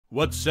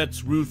What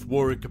sets Ruth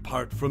Warrick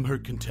apart from her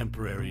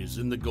contemporaries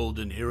in the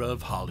golden era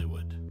of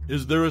Hollywood?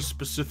 Is there a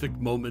specific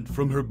moment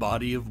from her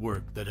body of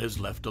work that has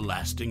left a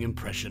lasting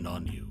impression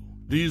on you?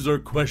 These are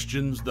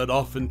questions that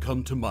often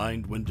come to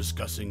mind when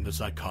discussing this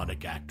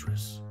iconic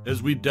actress.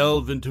 As we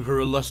delve into her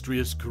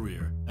illustrious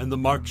career and the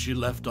mark she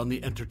left on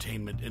the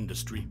entertainment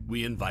industry,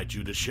 we invite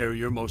you to share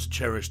your most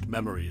cherished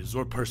memories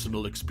or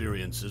personal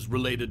experiences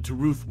related to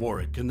Ruth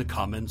Warrick in the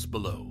comments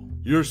below.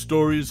 Your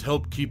stories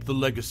help keep the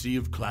legacy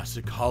of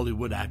classic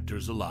Hollywood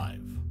actors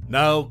alive.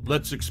 Now,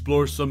 let's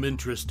explore some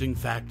interesting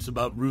facts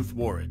about Ruth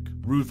Warrick.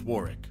 Ruth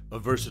Warrick, a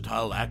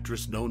versatile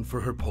actress known for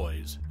her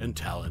poise and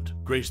talent,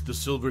 graced the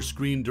silver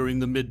screen during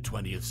the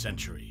mid-20th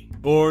century.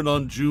 Born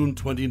on June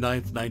 29,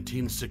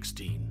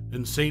 1916,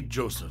 in St.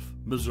 Joseph,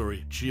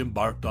 Missouri, she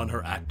embarked on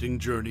her acting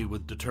journey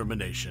with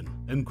determination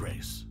and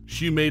grace.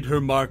 She made her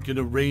mark in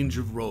a range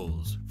of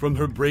roles, from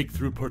her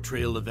breakthrough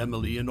portrayal of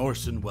Emily in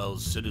Orson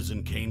Welles'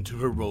 Citizen Kane to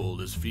her role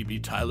as Phoebe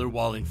Tyler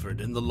Wallingford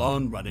in the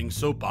long-running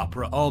soap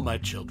opera All My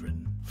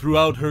Children.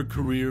 Throughout her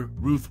career,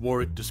 Ruth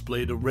Warrick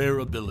displayed a rare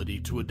ability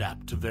to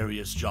adapt to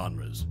various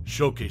genres,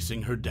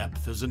 showcasing her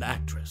depth as an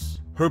actress.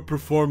 Her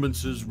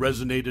performances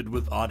resonated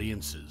with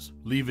audiences,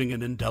 leaving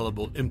an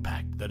indelible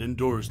impact that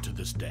endures to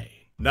this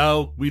day.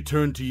 Now, we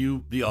turn to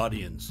you, the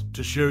audience,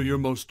 to share your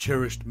most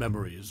cherished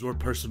memories or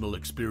personal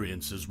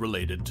experiences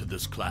related to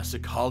this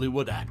classic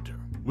Hollywood actor.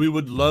 We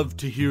would love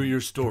to hear your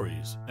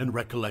stories and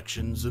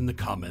recollections in the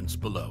comments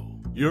below.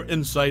 Your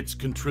insights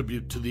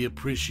contribute to the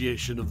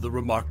appreciation of the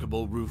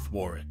remarkable Ruth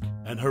Warrick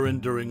and her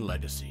enduring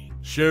legacy.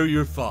 Share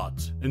your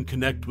thoughts and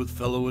connect with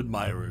fellow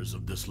admirers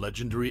of this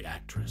legendary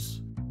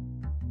actress.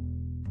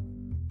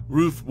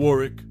 Ruth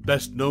Warrick,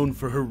 best known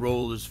for her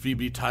role as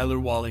Phoebe Tyler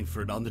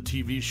Wallingford on the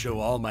TV show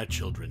All My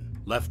Children,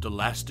 left a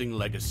lasting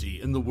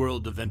legacy in the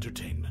world of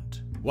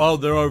entertainment. While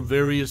there are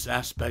various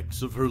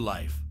aspects of her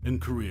life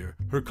and career,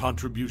 her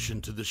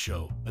contribution to the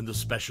show and the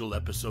special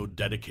episode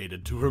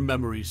dedicated to her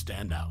memory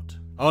stand out.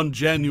 On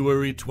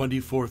January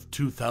 24,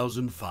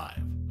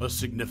 2005, a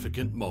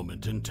significant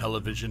moment in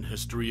television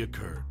history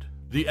occurred.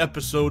 The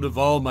episode of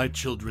All My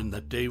Children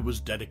that day was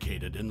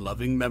dedicated in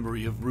loving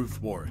memory of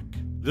Ruth Warrick.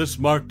 This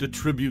marked a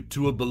tribute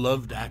to a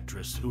beloved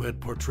actress who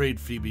had portrayed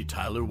Phoebe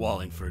Tyler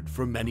Wallingford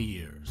for many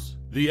years.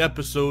 The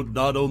episode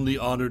not only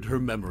honored her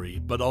memory,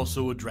 but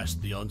also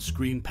addressed the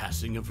on-screen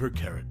passing of her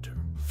character.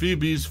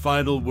 Phoebe's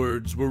final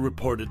words were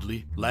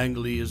reportedly,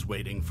 "Langley is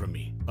waiting for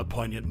me," a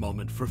poignant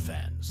moment for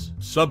fans.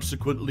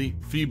 Subsequently,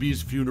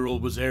 Phoebe's funeral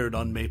was aired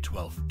on May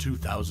 12,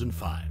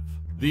 2005.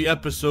 The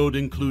episode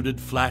included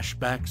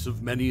flashbacks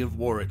of many of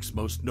Warrick's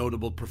most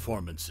notable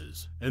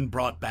performances and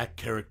brought back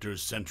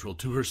characters central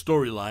to her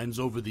storylines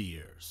over the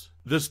years.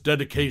 This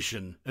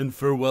dedication and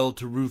farewell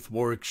to Ruth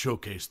Warrick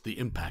showcased the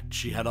impact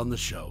she had on the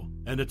show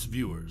and its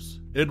viewers.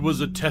 It was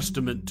a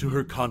testament to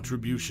her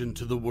contribution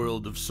to the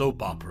world of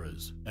soap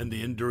operas and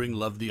the enduring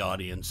love the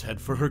audience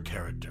had for her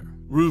character.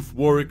 Ruth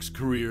Warrick's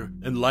career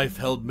and life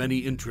held many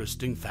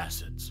interesting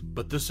facets,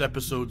 but this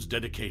episode's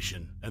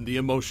dedication and the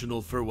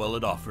emotional farewell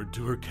it offered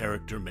to her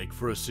character make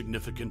for a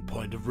significant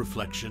point of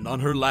reflection on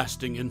her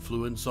lasting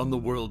influence on the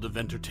world of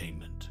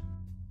entertainment.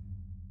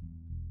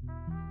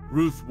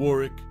 Ruth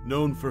Warrick,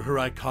 known for her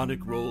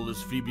iconic role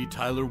as Phoebe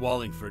Tyler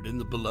Wallingford in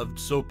the beloved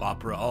soap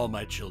opera All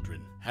My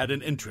Children, had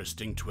an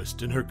interesting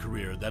twist in her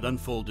career that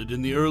unfolded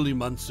in the early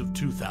months of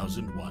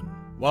 2001.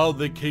 While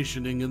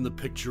vacationing in the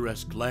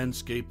picturesque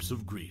landscapes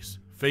of Greece,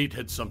 fate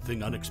had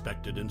something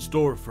unexpected in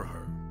store for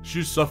her.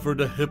 She suffered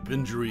a hip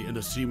injury in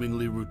a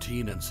seemingly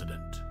routine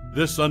incident.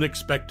 This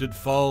unexpected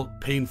fall,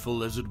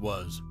 painful as it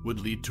was,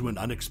 would lead to an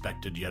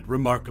unexpected yet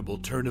remarkable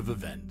turn of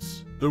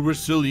events. The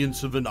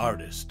resilience of an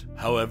artist,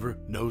 however,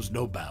 knows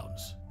no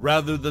bounds.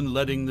 Rather than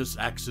letting this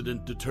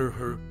accident deter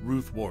her,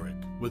 Ruth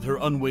Warrick, with her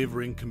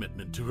unwavering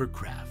commitment to her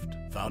craft,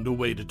 found a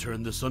way to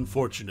turn this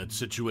unfortunate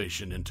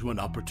situation into an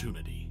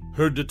opportunity.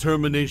 Her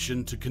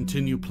determination to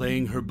continue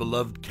playing her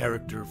beloved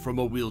character from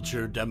a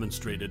wheelchair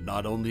demonstrated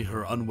not only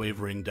her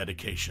unwavering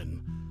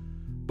dedication,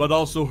 but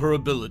also her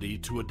ability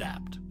to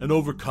adapt and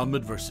overcome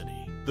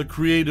adversity. The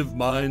creative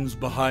minds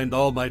behind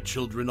All My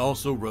Children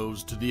also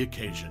rose to the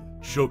occasion,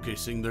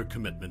 showcasing their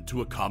commitment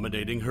to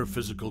accommodating her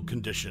physical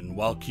condition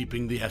while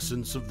keeping the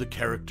essence of the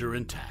character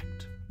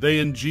intact. They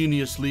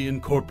ingeniously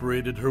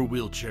incorporated her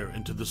wheelchair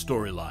into the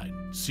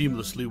storyline,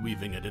 seamlessly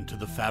weaving it into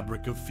the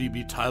fabric of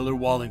Phoebe Tyler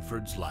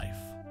Wallingford's life.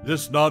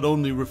 This not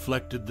only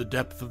reflected the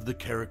depth of the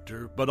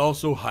character, but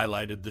also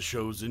highlighted the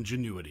show's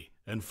ingenuity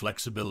and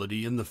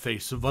flexibility in the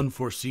face of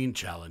unforeseen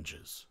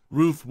challenges.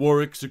 Ruth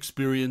Warrick's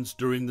experience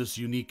during this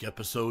unique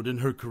episode in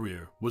her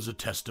career was a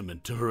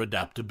testament to her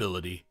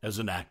adaptability as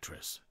an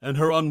actress and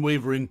her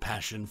unwavering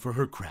passion for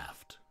her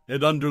craft.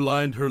 It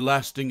underlined her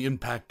lasting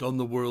impact on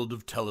the world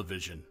of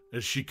television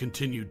as she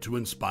continued to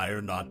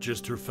inspire not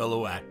just her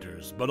fellow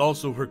actors, but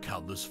also her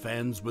countless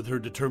fans with her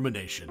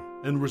determination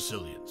and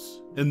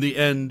resilience. In the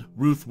end,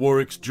 Ruth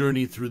Warrick's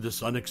journey through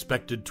this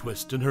unexpected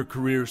twist in her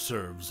career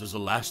serves as a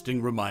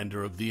lasting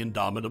reminder of the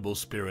indomitable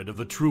spirit of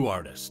a true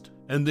artist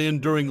and the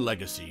enduring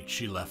legacy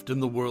she left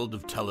in the world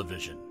of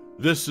television.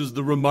 This is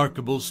the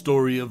remarkable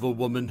story of a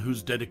woman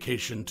whose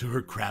dedication to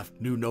her craft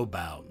knew no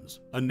bounds,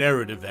 a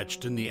narrative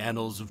etched in the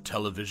annals of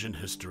television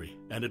history,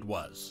 and it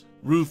was.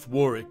 Ruth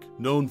Warrick,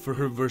 known for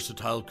her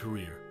versatile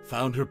career,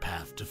 found her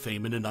path to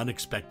fame in an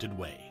unexpected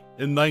way.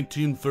 In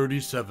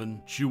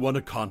 1937, she won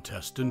a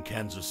contest in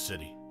Kansas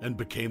City and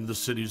became the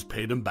city's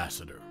paid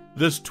ambassador.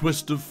 This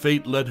twist of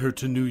fate led her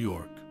to New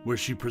York, where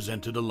she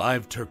presented a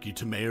live turkey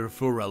to Mayor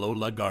Fiorello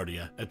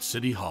LaGuardia at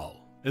City Hall.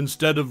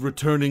 Instead of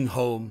returning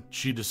home,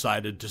 she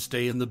decided to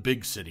stay in the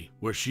big city,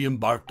 where she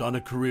embarked on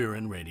a career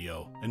in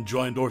radio and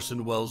joined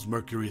Orson Welles'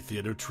 Mercury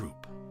Theater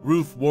troupe.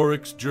 Ruth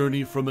Warrick's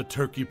journey from a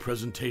turkey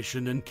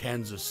presentation in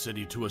Kansas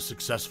City to a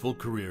successful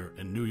career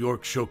in New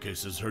York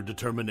showcases her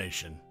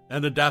determination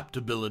and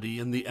adaptability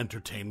in the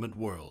entertainment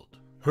world.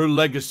 Her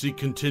legacy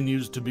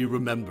continues to be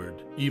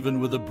remembered, even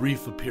with a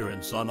brief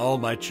appearance on All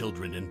My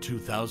Children in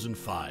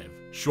 2005,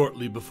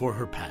 shortly before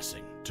her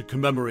passing, to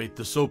commemorate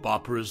the soap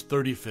opera's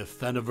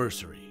 35th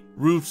anniversary.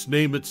 Ruth's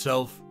name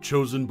itself,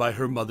 chosen by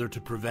her mother to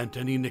prevent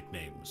any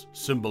nicknames,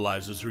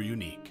 symbolizes her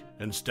unique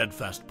and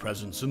steadfast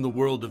presence in the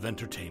world of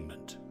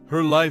entertainment.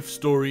 Her life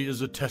story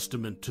is a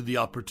testament to the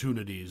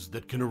opportunities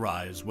that can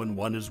arise when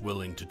one is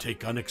willing to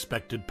take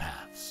unexpected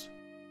paths.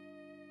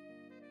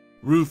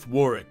 Ruth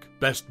Warrick,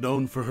 best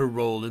known for her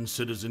role in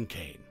Citizen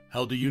Kane,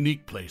 held a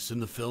unique place in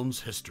the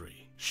film's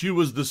history. She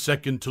was the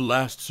second to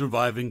last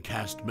surviving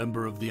cast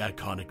member of the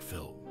iconic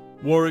film.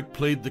 Warrick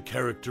played the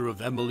character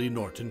of Emily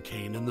Norton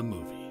Kane in the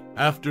movie.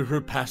 After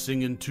her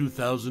passing in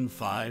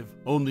 2005,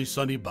 only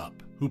Sonny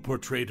Bupp, who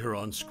portrayed her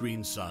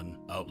on-screen son,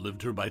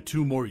 outlived her by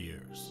 2 more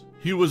years.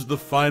 He was the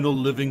final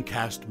living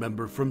cast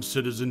member from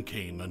Citizen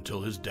Kane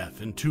until his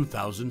death in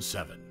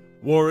 2007.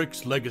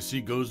 Warrick's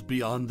legacy goes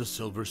beyond the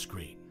silver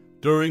screen.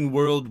 During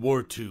World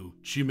War II,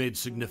 she made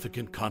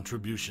significant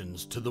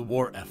contributions to the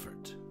war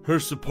effort. Her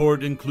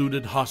support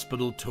included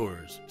hospital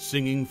tours,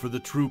 singing for the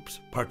troops,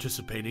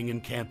 participating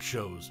in camp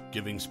shows,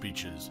 giving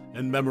speeches,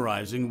 and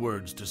memorizing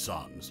words to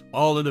songs,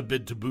 all in a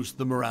bid to boost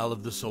the morale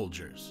of the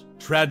soldiers.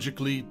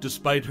 Tragically,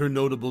 despite her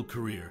notable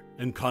career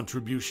and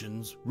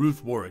contributions,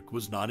 Ruth Warrick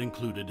was not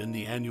included in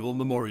the annual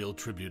memorial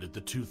tribute at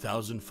the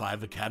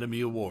 2005 Academy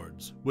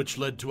Awards, which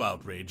led to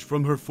outrage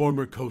from her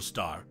former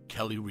co-star,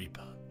 Kelly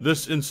Ripa.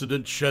 This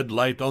incident shed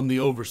light on the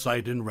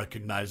oversight in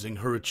recognizing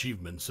her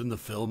achievements in the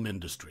film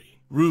industry.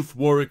 Ruth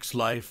Warrick's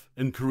life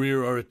and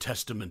career are a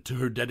testament to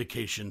her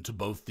dedication to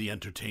both the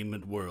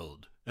entertainment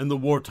world and the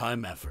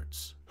wartime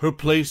efforts. Her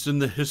place in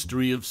the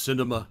history of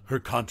cinema, her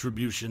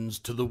contributions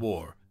to the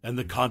war, and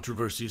the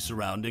controversy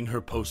surrounding her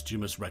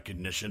posthumous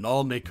recognition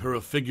all make her a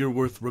figure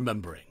worth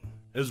remembering.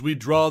 As we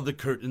draw the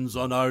curtains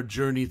on our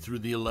journey through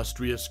the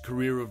illustrious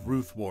career of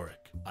Ruth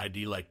Warrick, I'd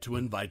like to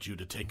invite you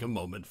to take a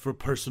moment for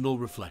personal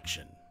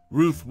reflection.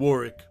 Ruth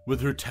Warrick,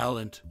 with her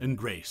talent and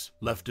grace,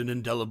 left an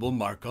indelible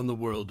mark on the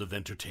world of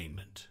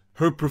entertainment.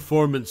 Her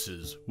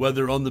performances,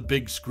 whether on the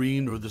big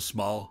screen or the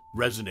small,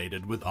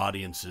 resonated with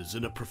audiences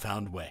in a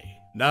profound way.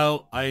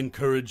 Now, I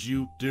encourage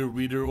you, dear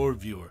reader or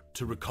viewer,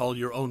 to recall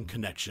your own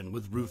connection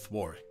with Ruth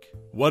Warrick.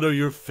 What are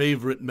your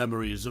favorite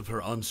memories of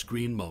her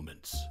on-screen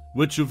moments?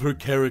 Which of her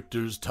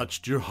characters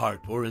touched your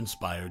heart or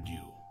inspired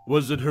you?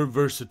 Was it her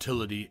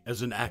versatility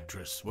as an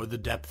actress or the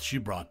depth she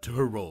brought to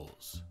her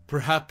roles?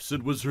 Perhaps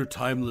it was her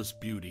timeless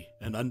beauty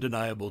and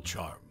undeniable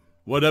charm.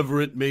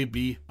 Whatever it may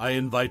be, I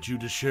invite you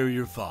to share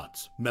your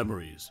thoughts,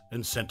 memories,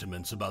 and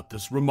sentiments about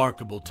this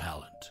remarkable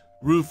talent.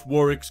 Ruth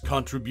Warrick's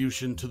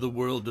contribution to the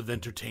world of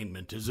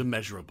entertainment is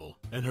immeasurable,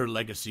 and her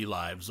legacy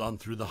lives on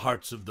through the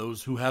hearts of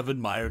those who have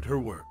admired her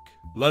work.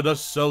 Let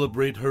us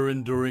celebrate her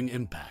enduring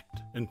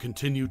impact and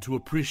continue to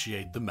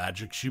appreciate the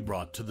magic she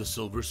brought to the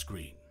silver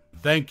screen.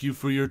 Thank you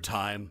for your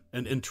time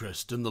and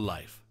interest in the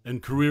life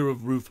and career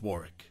of Ruth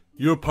Warrick.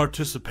 Your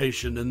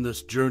participation in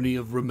this journey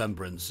of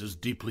remembrance is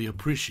deeply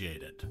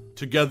appreciated.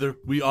 Together,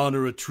 we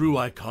honor a true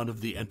icon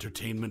of the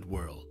entertainment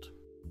world.